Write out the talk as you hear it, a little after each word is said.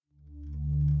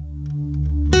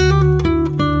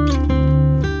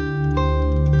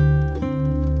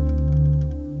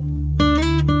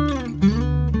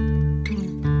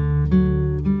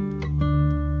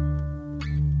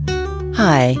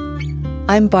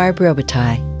I'm Barb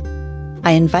Robitaille.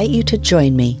 I invite you to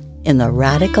join me in the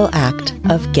radical act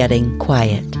of getting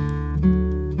quiet.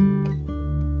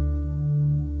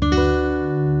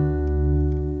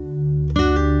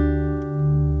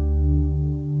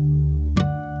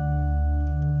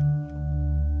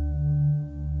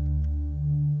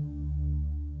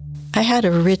 I had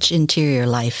a rich interior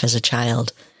life as a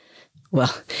child.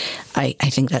 Well, I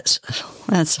think that's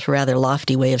a rather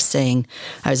lofty way of saying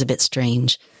I was a bit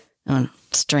strange.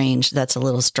 Strange, that's a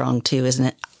little strong too, isn't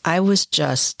it? I was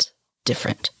just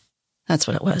different. That's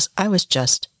what it was. I was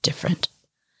just different.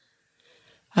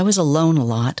 I was alone a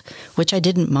lot, which I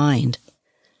didn't mind.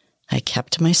 I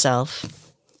kept to myself,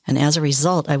 and as a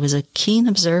result, I was a keen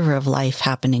observer of life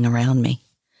happening around me.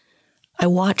 I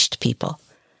watched people.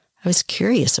 I was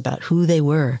curious about who they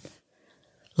were,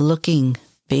 looking,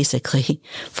 basically,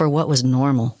 for what was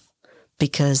normal,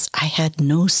 because I had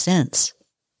no sense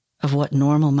of what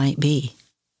normal might be.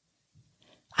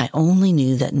 I only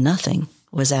knew that nothing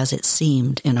was as it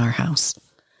seemed in our house.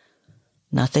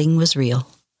 Nothing was real,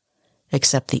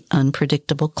 except the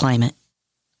unpredictable climate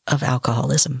of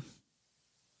alcoholism.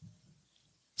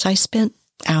 So I spent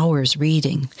hours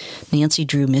reading, Nancy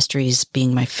Drew mysteries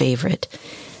being my favorite,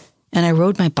 and I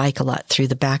rode my bike a lot through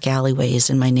the back alleyways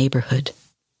in my neighborhood.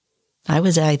 I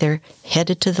was either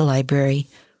headed to the library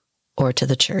or to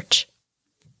the church.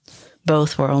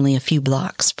 Both were only a few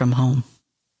blocks from home.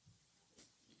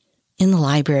 In the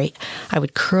library, I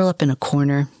would curl up in a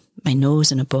corner, my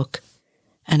nose in a book,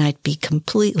 and I'd be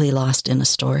completely lost in a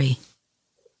story,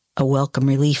 a welcome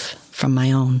relief from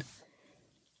my own.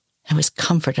 I was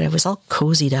comforted. I was all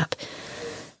cozied up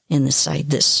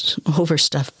inside this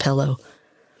overstuffed pillow,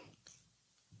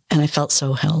 and I felt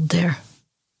so held there.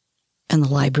 And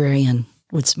the librarian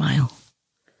would smile.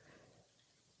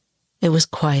 It was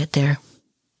quiet there,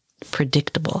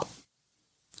 predictable.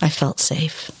 I felt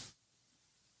safe.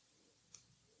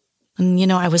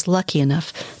 And I was lucky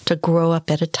enough to grow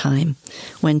up at a time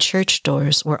when church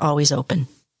doors were always open,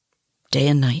 day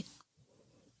and night.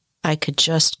 I could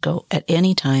just go at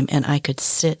any time and I could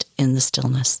sit in the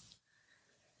stillness.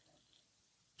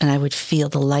 And I would feel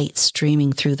the light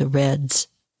streaming through the reds,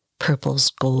 purples,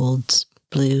 golds,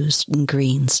 blues, and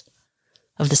greens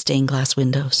of the stained glass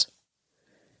windows.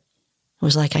 It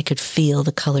was like I could feel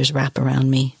the colors wrap around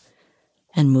me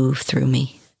and move through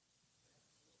me.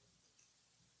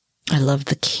 I loved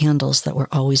the candles that were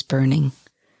always burning,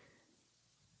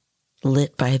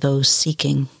 lit by those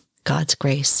seeking God's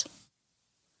grace.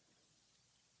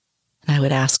 And I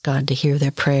would ask God to hear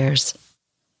their prayers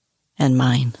and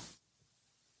mine.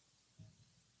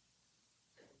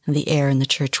 And the air in the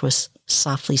church was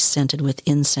softly scented with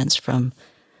incense from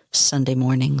Sunday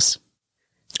mornings.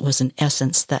 It was an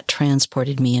essence that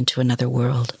transported me into another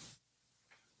world.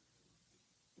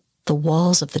 The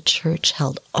walls of the church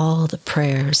held all the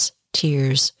prayers,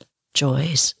 tears,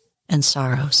 joys, and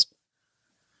sorrows,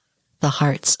 the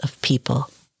hearts of people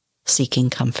seeking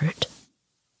comfort.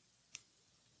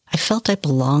 I felt I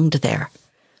belonged there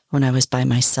when I was by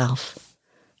myself,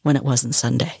 when it wasn't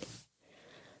Sunday.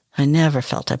 I never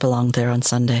felt I belonged there on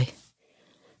Sunday.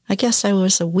 I guess I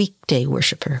was a weekday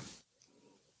worshiper.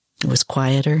 It was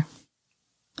quieter.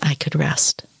 I could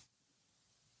rest.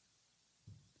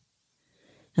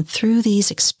 And through these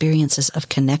experiences of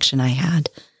connection I had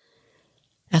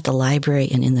at the library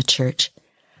and in the church,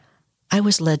 I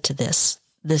was led to this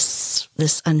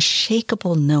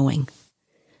unshakable knowing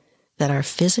that our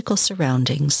physical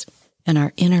surroundings and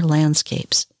our inner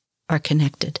landscapes are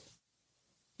connected.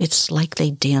 It's like they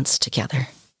dance together.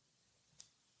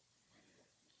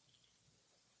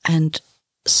 And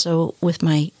so with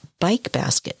my bike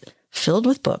basket filled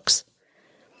with books,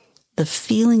 the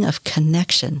feeling of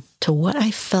connection to what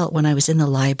I felt when I was in the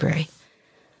library,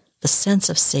 the sense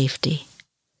of safety,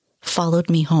 followed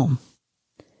me home.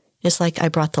 It's like I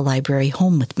brought the library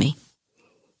home with me,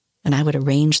 and I would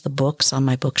arrange the books on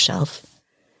my bookshelf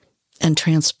and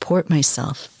transport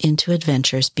myself into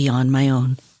adventures beyond my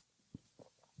own.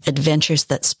 Adventures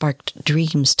that sparked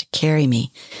dreams to carry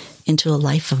me into a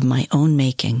life of my own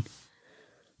making,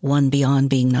 one beyond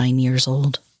being 9 years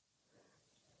old.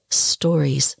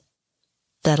 Stories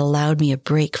that allowed me a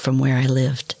break from where I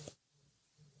lived,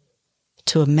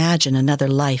 to imagine another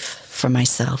life for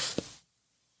myself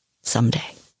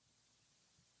someday.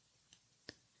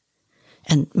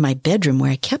 And my bedroom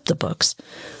where I kept the books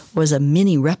was a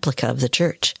mini replica of the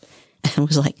church. It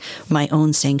was like my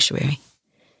own sanctuary.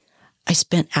 I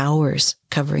spent hours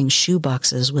covering shoe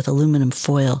boxes with aluminum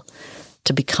foil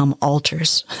to become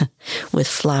altars with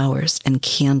flowers and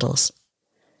candles,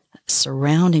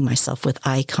 surrounding myself with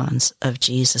icons of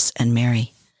Jesus and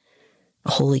Mary,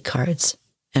 holy cards,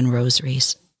 and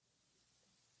rosaries.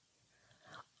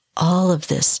 All of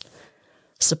this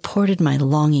supported my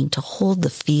longing to hold the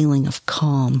feeling of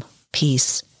calm,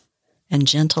 peace, and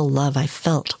gentle love I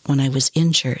felt when I was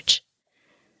in church,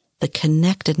 the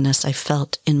connectedness I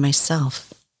felt in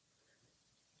myself,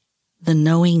 the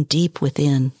knowing deep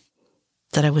within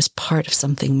that I was part of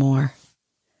something more,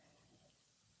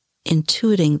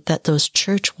 intuiting that those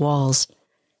church walls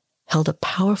held a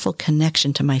powerful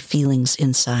connection to my feelings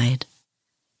inside.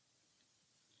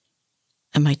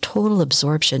 And my total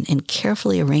absorption in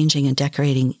carefully arranging and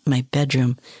decorating my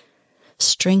bedroom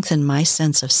strengthened my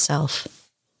sense of self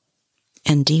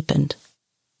and deepened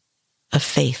a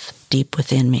faith deep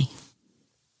within me.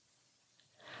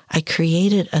 I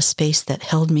created a space that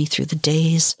held me through the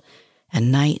days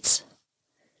and nights,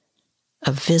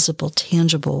 a visible,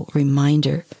 tangible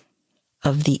reminder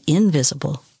of the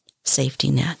invisible safety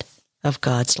net of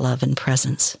God's love and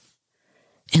presence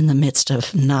in the midst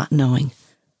of not knowing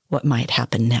what might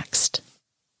happen next.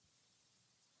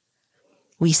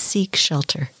 We seek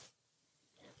shelter.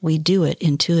 We do it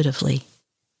intuitively.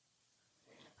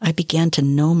 I began to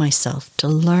know myself, to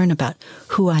learn about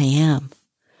who I am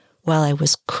while I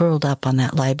was curled up on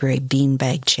that library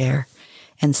beanbag chair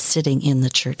and sitting in the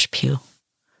church pew.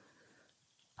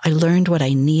 I learned what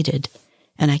I needed,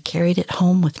 and I carried it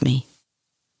home with me.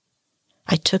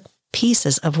 I took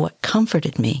pieces of what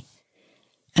comforted me,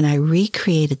 and I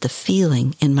recreated the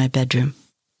feeling in my bedroom.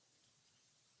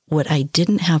 What I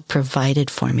didn't have provided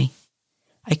for me,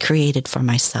 I created for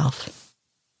myself.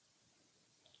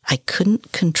 I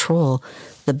couldn't control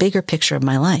the bigger picture of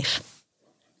my life,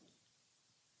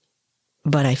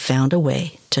 but I found a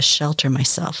way to shelter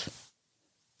myself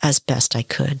as best I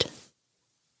could.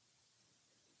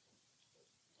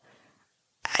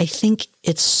 I think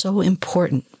it's so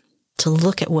important to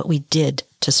look at what we did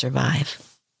to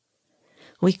survive.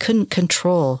 We couldn't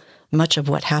control much of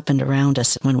what happened around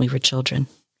us when we were children.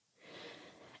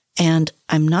 And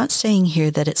I'm not saying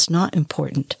here that it's not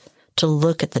important to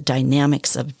look at the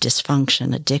dynamics of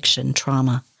dysfunction, addiction,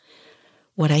 trauma.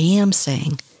 What I am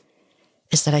saying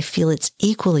is that I feel it's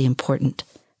equally important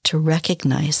to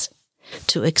recognize,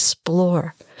 to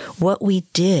explore what we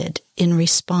did in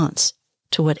response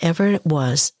to whatever it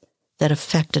was that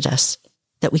affected us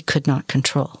that we could not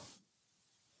control.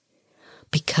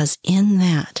 Because in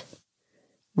that,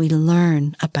 we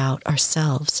learn about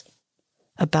ourselves,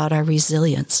 about our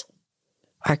resilience,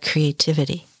 our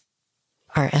creativity,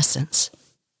 our essence.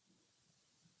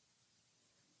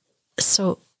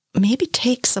 So maybe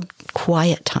take some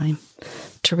quiet time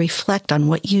to reflect on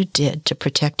what you did to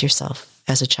protect yourself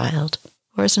as a child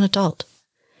or as an adult.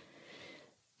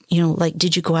 Like,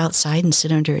 did you go outside and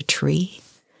sit under a tree?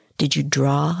 Did you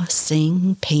draw,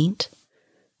 sing, paint,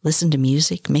 listen to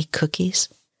music, make cookies?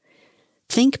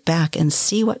 Think back and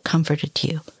see what comforted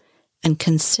you, and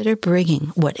consider bringing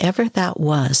whatever that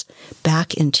was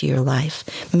back into your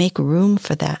life. Make room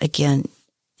for that again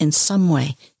in some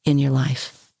way in your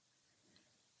life.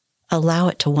 Allow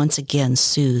it to once again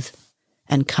soothe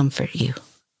and comfort you.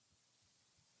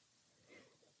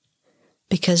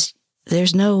 Because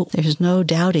there's no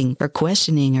doubting or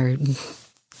questioning or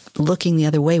looking the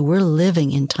other way. We're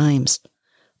living in times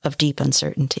of deep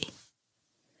uncertainty.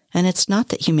 And it's not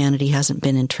that humanity hasn't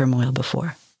been in turmoil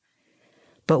before,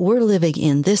 but we're living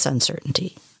in this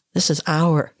uncertainty. This is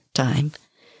our time.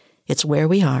 It's where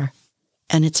we are,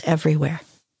 and it's everywhere.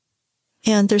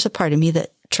 And there's a part of me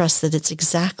that trusts that it's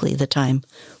exactly the time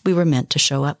we were meant to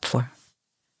show up for.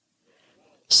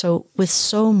 So with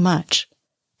so much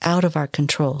out of our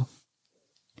control,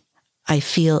 I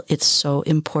feel it's so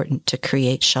important to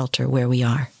create shelter where we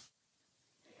are.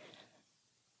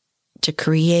 To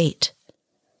create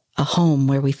a home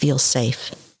where we feel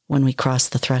safe when we cross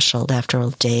the threshold after a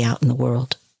day out in the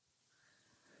world.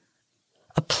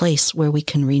 A place where we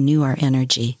can renew our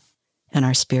energy and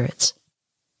our spirits.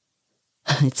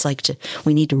 It's like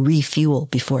we need to refuel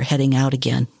before heading out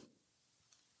again.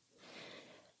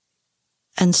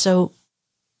 And so,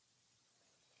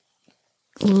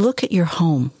 look at your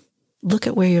home. Look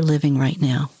at where you're living right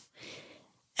now.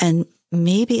 And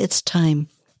maybe it's time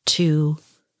to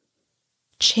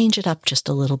change it up just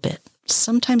a little bit.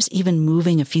 Sometimes even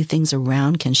moving a few things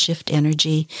around can shift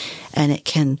energy, and it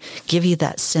can give you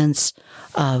that sense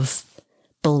of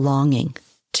belonging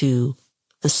to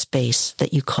the space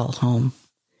that you call home.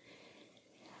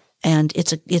 And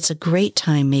it's a great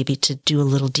time maybe to do a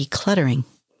little decluttering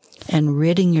and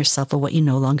ridding yourself of what you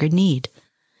no longer need.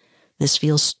 This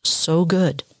feels so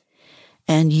good.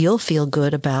 And you'll feel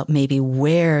good about maybe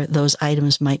where those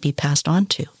items might be passed on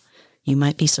to. You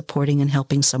might be supporting and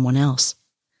helping someone else.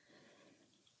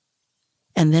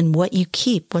 And then what you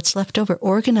keep, what's left over,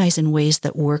 organize in ways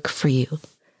that work for you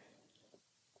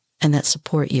and that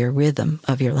support your rhythm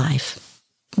of your life.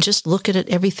 Just look at it,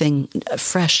 everything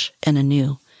fresh and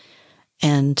anew,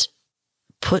 and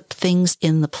put things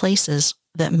in the places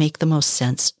that make the most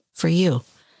sense for you.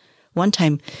 One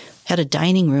time, had a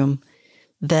dining room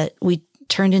that we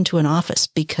turned into an office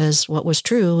because what was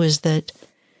true is that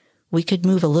we could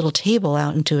move a little table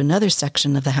out into another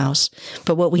section of the house,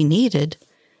 but what we needed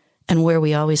and where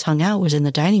we always hung out was in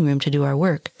the dining room to do our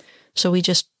work. So we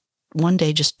just, one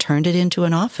day, just turned it into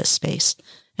an office space,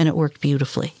 and it worked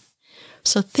beautifully.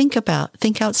 So think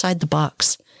outside the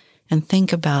box and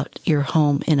think about your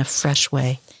home in a fresh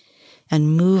way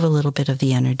and move a little bit of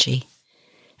the energy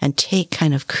and take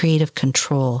kind of creative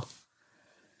control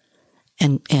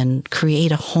and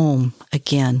create a home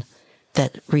again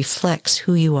that reflects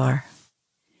who you are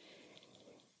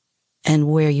and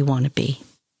where you want to be.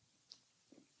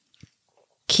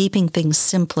 Keeping things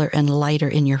simpler and lighter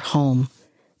in your home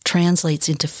translates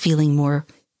into feeling more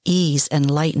ease and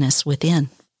lightness within.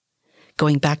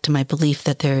 Going back to my belief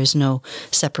that there is no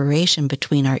separation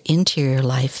between our interior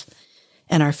life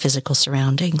and our physical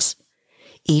surroundings.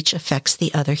 Each affects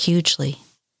the other hugely.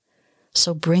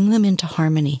 So bring them into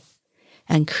harmony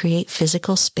and create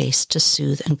physical space to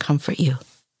soothe and comfort you.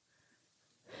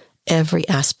 Every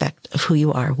aspect of who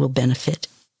you are will benefit.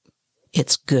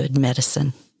 It's good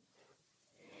medicine.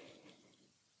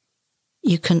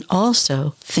 You can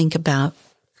also think about,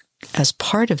 as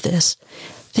part of this,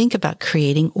 think about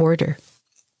creating order.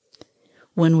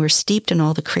 When we're steeped in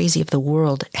all the crazy of the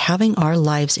world, having our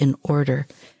lives in order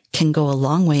can go a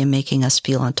long way in making us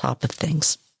feel on top of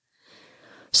things.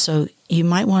 So you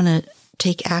might want to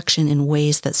take action in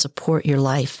ways that support your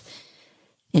life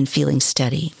in feeling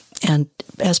steady. And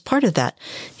as part of that,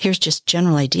 here's just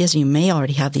general ideas. You may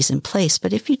already have these in place,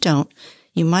 but if you don't,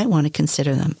 you might want to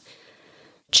consider them.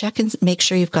 Check and make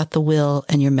sure you've got the will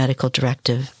and your medical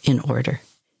directive in order.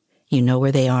 You know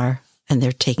where they are and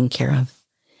they're taken care of.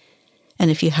 And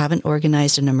if you haven't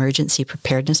organized an emergency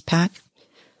preparedness pack,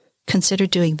 consider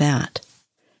doing that.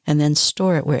 And then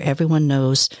store it where everyone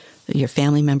knows, your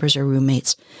family members or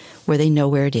roommates, where they know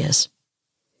where it is.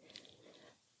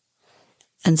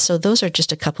 And so those are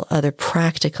just a couple other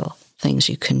practical things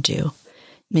you can do.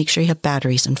 Make sure you have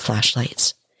batteries and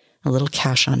flashlights, a little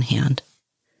cash on hand.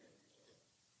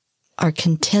 Our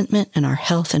contentment and our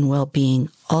health and well-being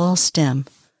all stem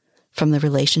from the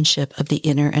relationship of the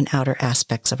inner and outer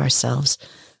aspects of ourselves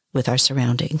with our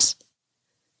surroundings.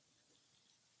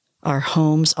 Our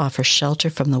homes offer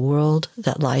shelter from the world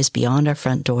that lies beyond our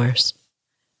front doors.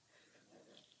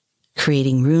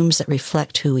 Creating rooms that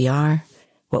reflect who we are,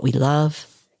 what we love,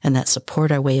 and that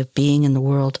support our way of being in the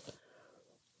world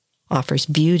offers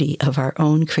beauty of our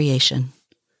own creation,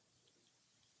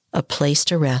 a place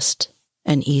to rest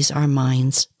and ease our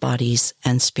minds, bodies,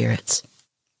 and spirits.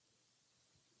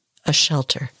 A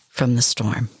shelter from the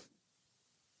storm.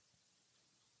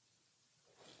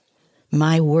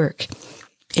 My work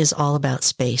is all about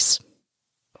space,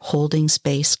 holding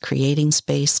space, creating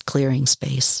space, clearing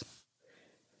space.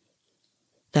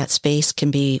 That space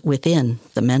can be within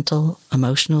the mental,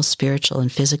 emotional, spiritual,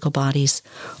 and physical bodies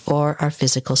or our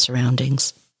physical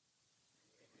surroundings.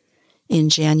 In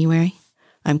January,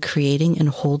 I'm creating and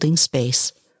holding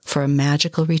space for a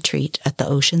magical retreat at the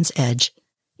ocean's edge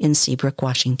in Seabrook,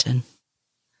 Washington.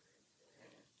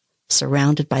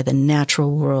 Surrounded by the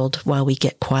natural world while we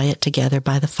get quiet together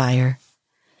by the fire,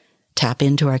 tap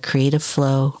into our creative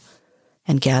flow,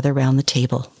 and gather around the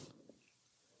table.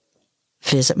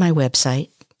 Visit my website,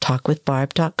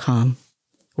 talkwithbarb.com,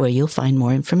 where you'll find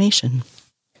more information.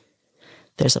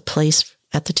 There's a place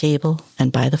at the table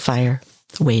and by the fire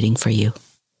waiting for you.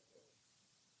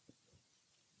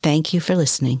 Thank you for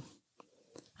listening.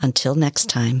 Until next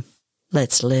time,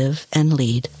 let's live and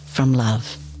lead from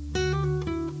love.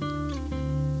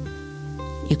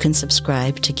 You can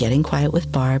subscribe to Getting Quiet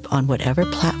with Barb on whatever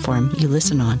platform you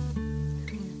listen on.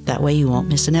 That way you won't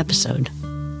miss an episode.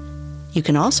 You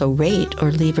can also rate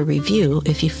or leave a review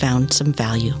if you found some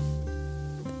value.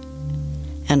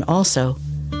 And also,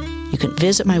 you can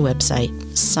visit my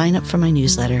website, sign up for my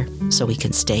newsletter so we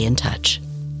can stay in touch.